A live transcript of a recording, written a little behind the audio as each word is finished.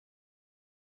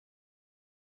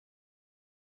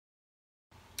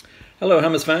Hello,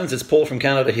 Hammers fans. It's Paul from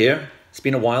Canada here. It's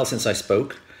been a while since I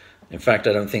spoke. In fact,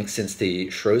 I don't think since the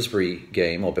Shrewsbury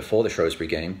game or before the Shrewsbury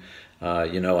game.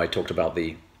 I talked about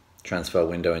the transfer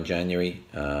window in January.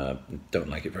 Don't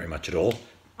like it very much at all.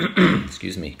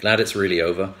 Excuse me. Glad it's really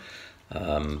over.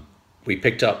 We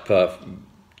picked up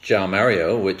João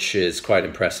Mario, which is quite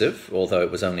impressive, although it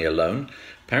was only a loan.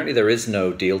 Apparently there is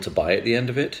no deal to buy at the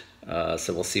end of it,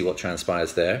 so we'll see what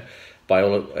transpires there. By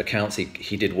all accounts,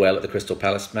 he did well at the Crystal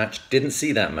Palace match. Didn't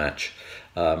see that match.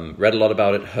 Read a lot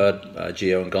about it, heard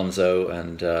Gio and Gonzo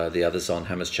and the others on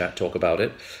Hammers Chat talk about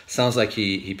it. Sounds like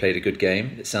he played a good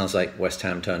game. It sounds like West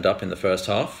Ham turned up in the first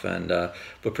half and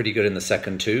were pretty good in the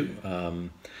second too.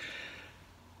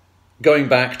 Going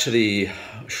back to the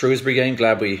Shrewsbury game,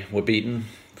 glad we were beaten,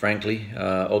 frankly.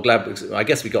 I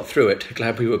guess we got through it.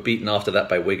 Glad we were beaten after that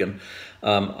by Wigan.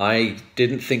 I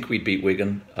didn't think we'd beat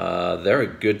Wigan. They're a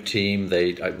good team.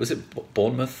 Was it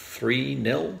Bournemouth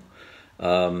 3-0?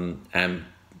 And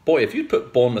boy, if you'd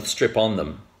put Bournemouth strip on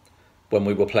them when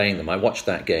we were playing them, I watched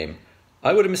that game,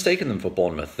 I would have mistaken them for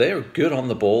Bournemouth. They're good on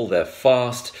the ball. They're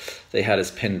fast. They had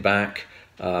us pinned back.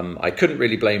 I couldn't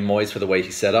really blame Moyes for the way he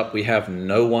set up. We have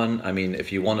no one. I mean,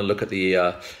 if you want to look at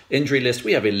the injury list,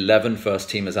 we have 11 first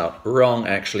teamers out. Wrong,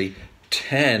 actually.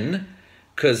 10.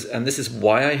 And this is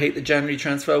why I hate the January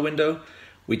transfer window.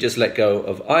 We just let go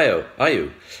of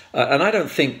Ayew. And I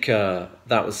don't think that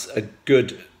was a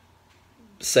good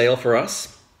sale for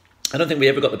us. I don't think we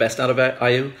ever got the best out of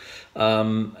Ayew.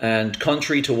 And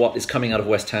contrary to what is coming out of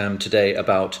West Ham today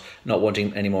about not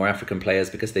wanting any more African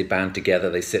players because they band together,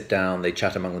 they sit down, they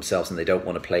chat among themselves and they don't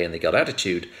want to play and they got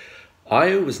attitude,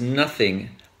 Ayew was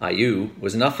nothing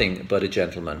but a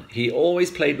gentleman. He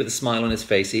always played with a smile on his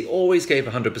face. He always gave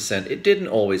 100%. It didn't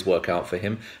always work out for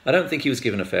him. I don't think he was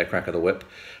given a fair crack of the whip,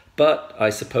 but I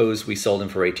suppose we sold him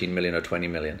for 18 million or 20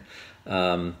 million.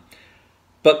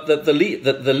 But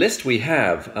the list we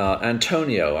have,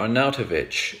 Antonio,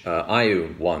 Arnautovic,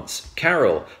 Ayew once,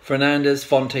 Carroll, Fernandes,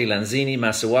 Fonte, Lanzini,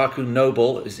 Masuaku,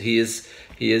 Noble. He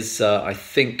is I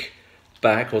think,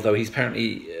 back, although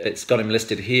it's got him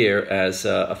listed here as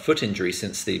a foot injury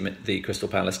since the Crystal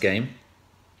Palace game.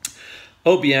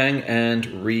 Obiang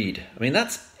and Reed. I mean,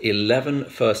 that's 11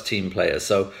 first team players.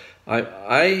 So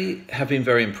I have been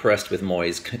very impressed with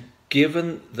Moyes,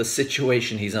 given the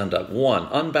situation he's under. 1,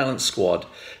 unbalanced squad.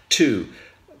 2,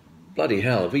 bloody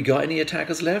hell, have we got any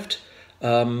attackers left?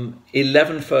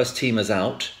 11 first teamers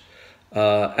out.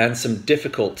 And some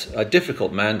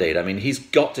difficult mandate. I mean, he's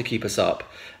got to keep us up,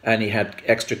 and he had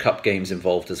extra cup games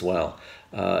involved as well.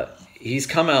 He's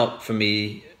come out for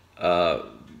me the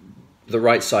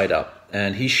right side up,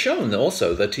 and he's shown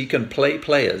also that he can play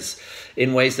players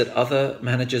in ways that other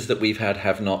managers that we've had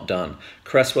have not done.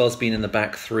 Cresswell's been in the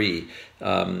back three.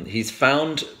 He's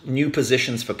found new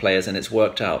positions for players, and it's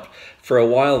worked out. For a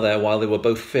while there, while they were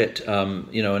both fit,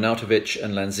 Arnautovic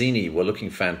and Lanzini were looking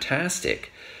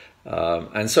fantastic.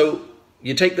 And so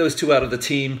you take those two out of the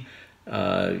team,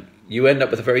 you end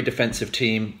up with a very defensive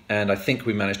team, and I think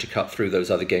we managed to cut through those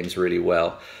other games really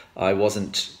well. I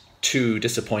wasn't too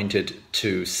disappointed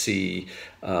to see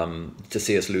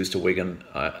us lose to Wigan.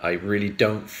 I really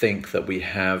don't think that we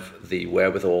have the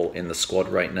wherewithal in the squad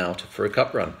right now for a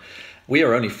cup run. We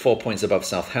are only 4 points above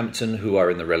Southampton, who are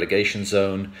in the relegation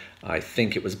zone. I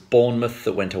think it was Bournemouth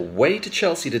that went away to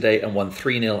Chelsea today and won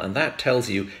 3-0, and that tells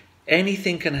you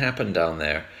anything can happen down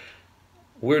there.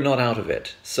 We're not out of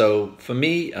it. So for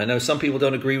me, I know some people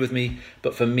don't agree with me,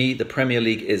 but for me, the Premier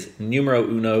League is numero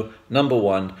uno, number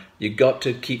one. You got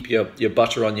to keep your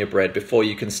butter on your bread before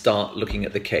you can start looking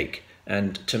at the cake.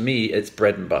 And to me, it's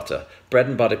bread and butter. Bread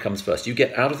and butter comes first. You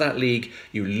get out of that league,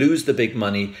 you lose the big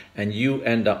money, and you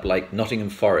end up like Nottingham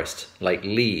Forest, like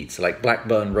Leeds, like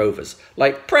Blackburn Rovers,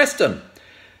 like Preston.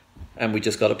 And we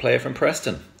just got a player from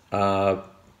Preston.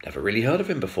 Never really heard of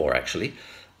him before, actually.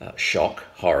 Shock,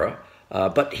 horror.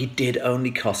 But he did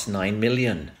only cost 9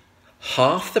 million.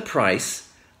 Half the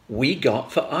price we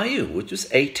got for Ayew, which was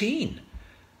 18.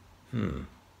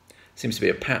 Seems to be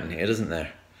a pattern here, doesn't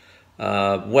there?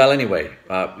 Well, anyway,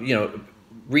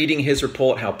 reading his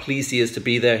report, how pleased he is to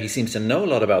be there. He seems to know a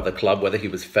lot about the club. Whether he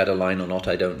was fed a line or not,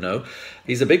 I don't know.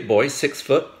 He's a big boy, 6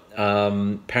 foot.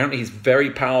 Apparently he's very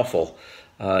powerful.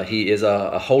 He is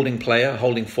a holding player,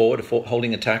 holding forward, a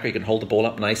holding attacker. He can hold the ball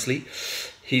up nicely.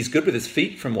 He's good with his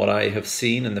feet from what I have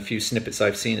seen and the few snippets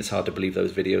I've seen. It's hard to believe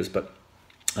those videos, but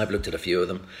I've looked at a few of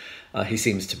them. He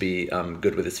seems to be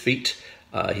good with his feet.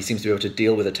 He seems to be able to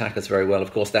deal with attackers very well.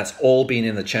 Of course, that's all been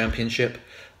in the Championship.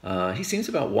 He seems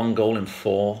about 1 goal in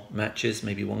 4 matches,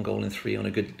 maybe 1 goal in 3 on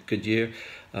a good year.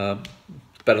 Better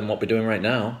than what we're doing right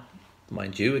now.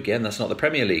 Mind you, again, that's not the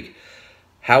Premier League.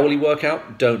 How will he work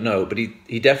out? Don't know, but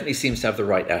he definitely seems to have the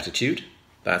right attitude.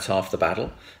 That's half the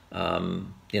battle.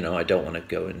 I don't want to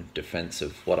go in defense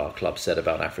of what our club said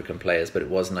about African players, but it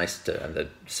was nice to, and the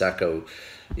Sacco,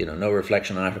 no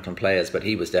reflection on African players, but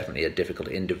he was definitely a difficult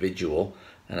individual,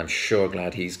 and I'm sure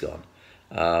glad he's gone.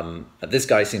 This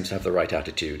guy seems to have the right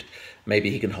attitude. Maybe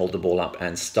he can hold the ball up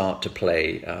and start to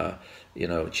play,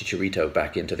 Chicharito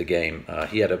back into the game.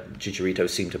 Chicharito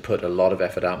seemed to put a lot of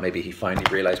effort out. Maybe he finally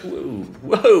realized,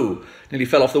 whoa, nearly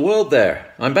fell off the world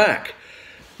there. I'm back.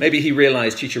 Maybe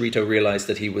Chicharito realized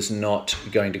that he was not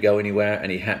going to go anywhere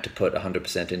and he had to put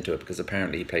 100% into it, because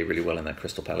apparently he played really well in that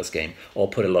Crystal Palace game, or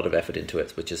put a lot of effort into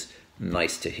it, which is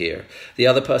nice to hear. The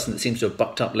other person that seems to have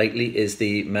bucked up lately is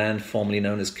the man formerly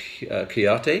known as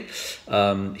Kouyaté.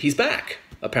 He's back,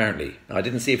 apparently. I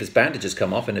didn't see if his bandage has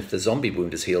come off and if the zombie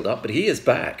wound is healed up, but he is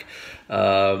back.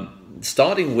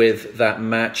 Starting with that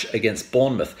match against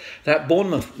Bournemouth. That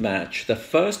Bournemouth match, the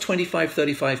first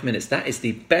 25-35 minutes, that is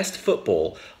the best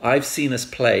football I've seen us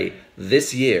play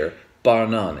this year, bar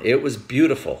none. It was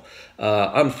beautiful.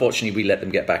 Unfortunately, we let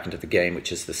them get back into the game,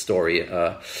 which is the story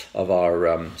of our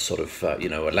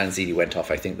Lanzini went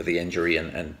off, I think, with the injury,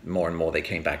 and more they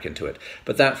came back into it.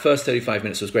 But that first 35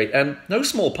 minutes was great, and no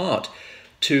small part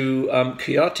to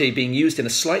Kouyaté being used in a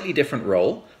slightly different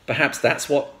role. Perhaps that's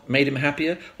what made him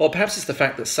happier, or perhaps it's the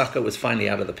fact that Saka was finally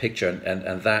out of the picture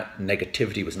and that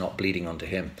negativity was not bleeding onto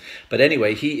him. But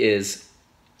anyway, he is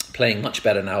playing much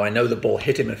better now. I know the ball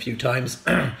hit him a few times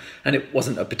and it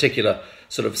wasn't a particular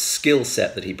sort of skill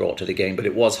set that he brought to the game, but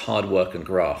it was hard work and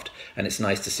graft, and it's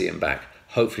nice to see him back.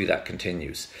 Hopefully that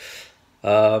continues.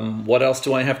 What else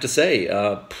do I have to say?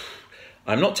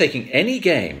 I'm not taking any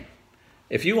game.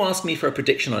 If you ask me for a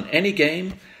prediction on any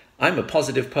game, I'm a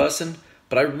positive person,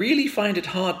 but I really find it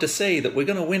hard to say that we're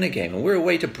going to win a game. And we're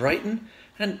away to Brighton.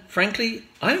 And frankly,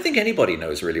 I don't think anybody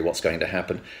knows really what's going to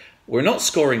happen. We're not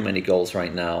scoring many goals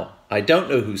right now. I don't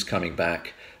know who's coming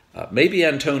back. Maybe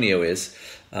Antonio is.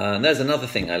 And there's another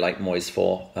thing I like Moyes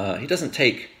for. He doesn't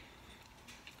take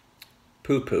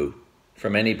poo-poo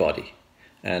from anybody.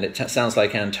 And it sounds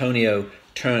like Antonio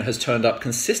has turned up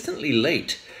consistently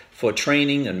late for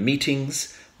training and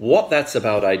meetings. What that's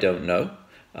about, I don't know.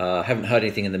 Haven't heard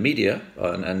anything in the media,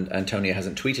 and Antonio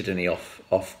hasn't tweeted any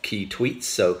off-key tweets,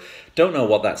 so don't know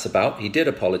what that's about. He did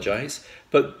apologise,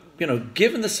 but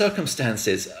given the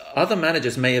circumstances, other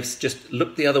managers may have just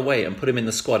looked the other way and put him in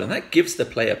the squad, and that gives the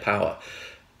player power.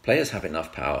 Players have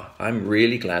enough power. I'm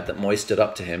really glad that Moyes stood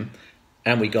up to him,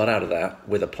 and we got out of that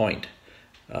with a point.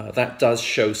 That does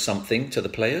show something to the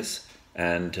players,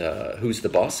 and who's the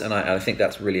boss, and I think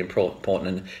that's really important.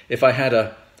 And if I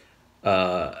had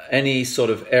any sort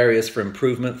of areas for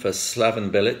improvement for Slaven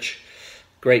Bilic,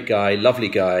 great guy, lovely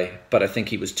guy, but I think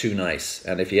he was too nice.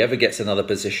 And if he ever gets another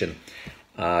position,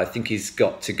 I think he's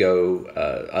got to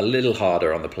go a little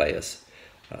harder on the players.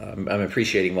 I'm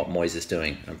appreciating what Moyes is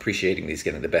doing. I'm appreciating he's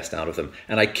getting the best out of them.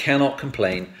 And I cannot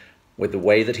complain with the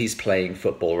way that he's playing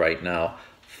football right now.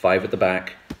 5 at the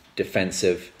back,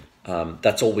 defensive.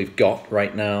 That's all we've got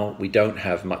right now. We don't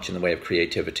have much in the way of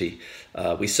creativity.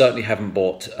 We certainly haven't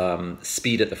bought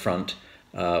speed at the front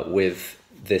with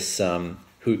this Jordan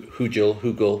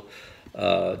Hugill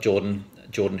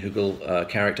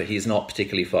character. He's not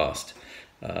particularly fast.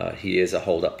 He is a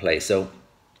hold-up play. So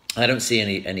I don't see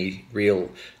any real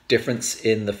difference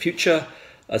in the future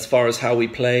as far as how we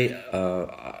play.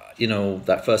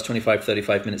 That first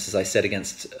 25-35 minutes, as I said,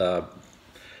 against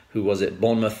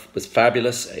Bournemouth was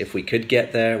fabulous. If we could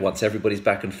get there once everybody's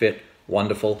back and fit,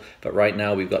 wonderful. But right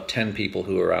now we've got 10 people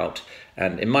who are out.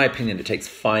 And in my opinion, it takes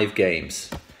 5 games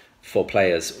for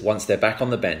players. Once they're back on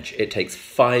the bench, it takes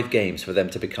 5 games for them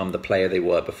to become the player they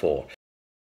were before.